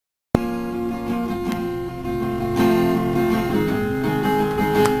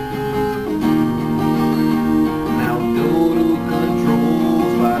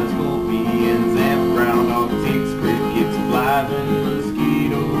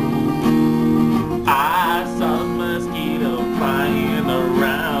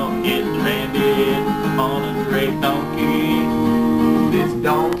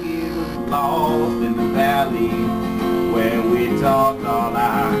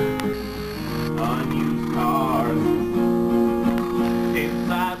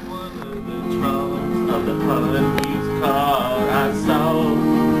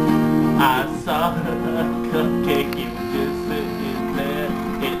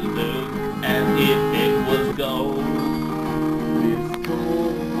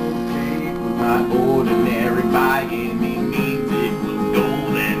by any means. It was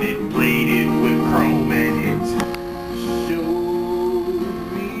gold and it plated with chrome, and it showed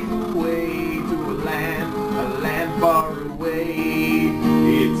me the way to a land far away.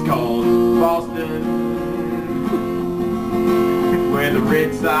 It's called Boston, where the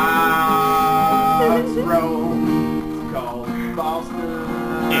Red Sox roam. It's called Boston.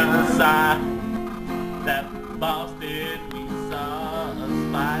 Inside that Boston we saw a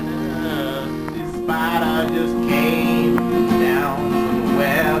spider. This spider just came down from the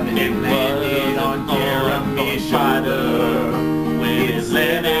web and it landed on Jeremy's shoulder. When it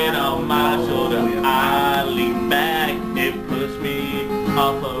landed on my shoulder, I leaned back. It pushed me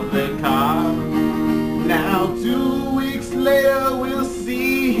off of the car. Now 2 weeks later we'll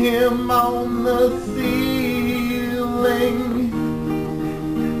see him on the ceiling.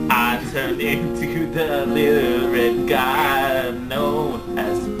 I turned into the little red guy known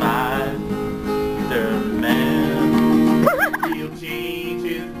as Spider-Man. He'll change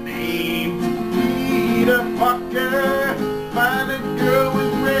his name to Peter Parker. Find a girl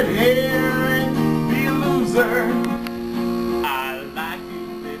with red hair and be a loser. I like to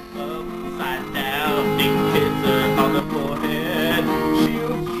sit upside down and kiss her on the forehead.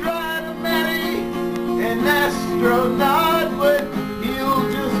 She'll try to marry an astronaut, but he'll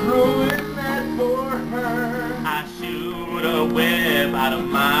just ruin that for her. I shoot a web out of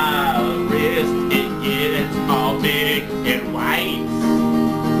my wrist. It gets all big and white.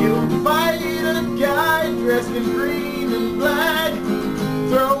 You'll fight a guy dressed in green and black,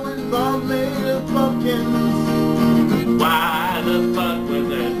 throwing bombs made of pumpkins. Why the fuck was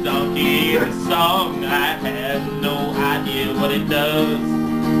a donkey in the song? I had no idea what it does.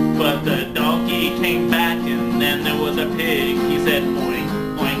 But the donkey came back and then there was a pig. He said, oink,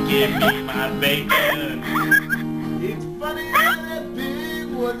 oink, give me my bacon. It's funny that pig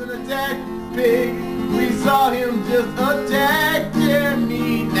wasn't attacked pig. We saw him just attack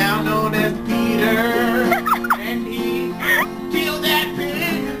Jeremy, now known as Peter. And he killed that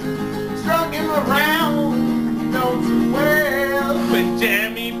pig, strung him around, known too well. When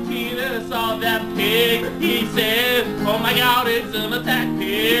Jeremy Peter saw that pig, he said, oh my god, it's an attack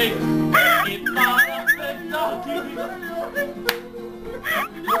pig. It fought up the donkey.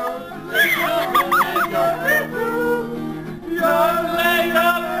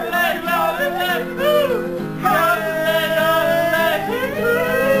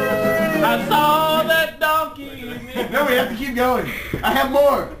 I saw that donkey. No, we have to keep going. I have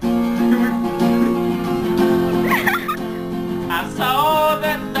more. I saw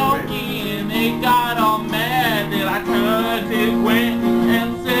that donkey and it got all mad that I turned to Quentin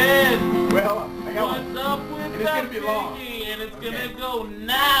and said, Well, I got what's one. up with And it's that gonna be long. piggy? And it's gonna go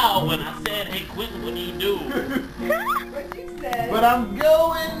now. And I said, hey Quentin, what do you do? What you said. But I'm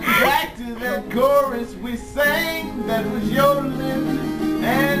going back to that chorus we sang that was yodeling,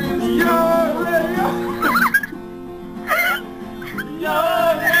 and it's yodeling.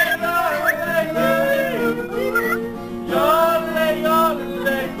 Yodeling, yodeling, yodeling, yodeling, yodeling,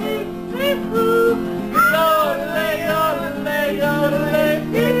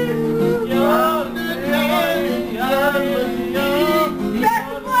 yodeling.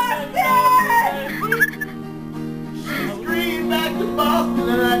 That's busted! She screamed back to Boston,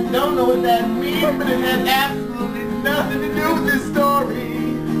 and I don't know what that means, but it has absolutely nothing to do with this story.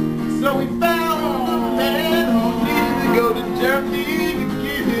 So we found a man who needed to go to Germany to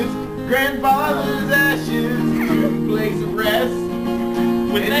get his grandfather's ashes to a place of rest.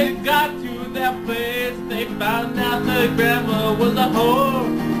 When they got to that place, they found out the grandma was a whore.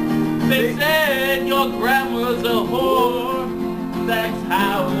 They said your grandma's a whore. That's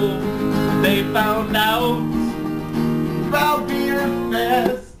how they found out about beer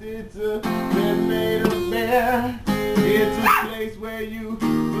fest. It's a bed made of bear. It's a place where you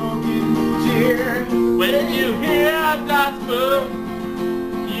don't get cheered. when you hear gospel.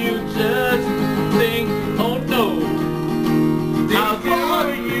 You just think, oh no, how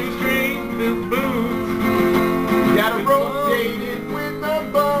dare you drink this booze? You gotta rotate it when the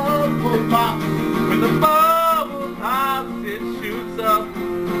bubble pops. When the bubble pops, it shoots up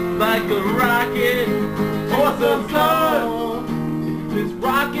like a rocket or some sun. This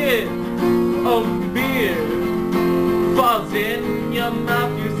rocket of beer falls in your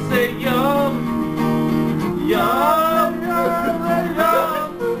mouth. You say yum, yum, yum,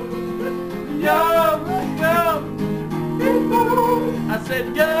 yum, yum, yum. I said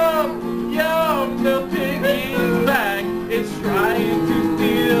yum, yum. The pig is back. It's trying to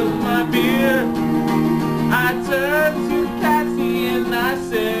steal my beer. I turn to Cassie and I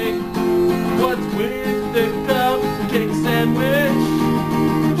say, what's with the cupcake sandwich?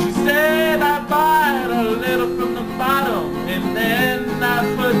 She said I bought a little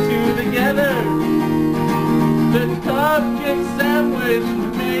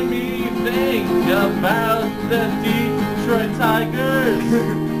the Detroit Tigers.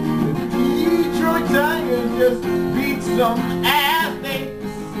 Detroit Tigers just beat some ass. They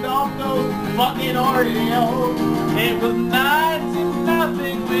stomped those fucking Orioles. It was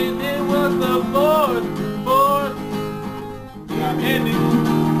 9-0 when it was the fourth inning.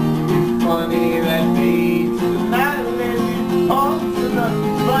 It's funny that they tonight they punks and the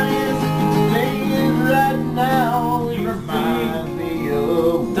funniest thing is right now. It reminds me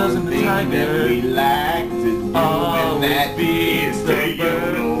of Doesn't the Tigers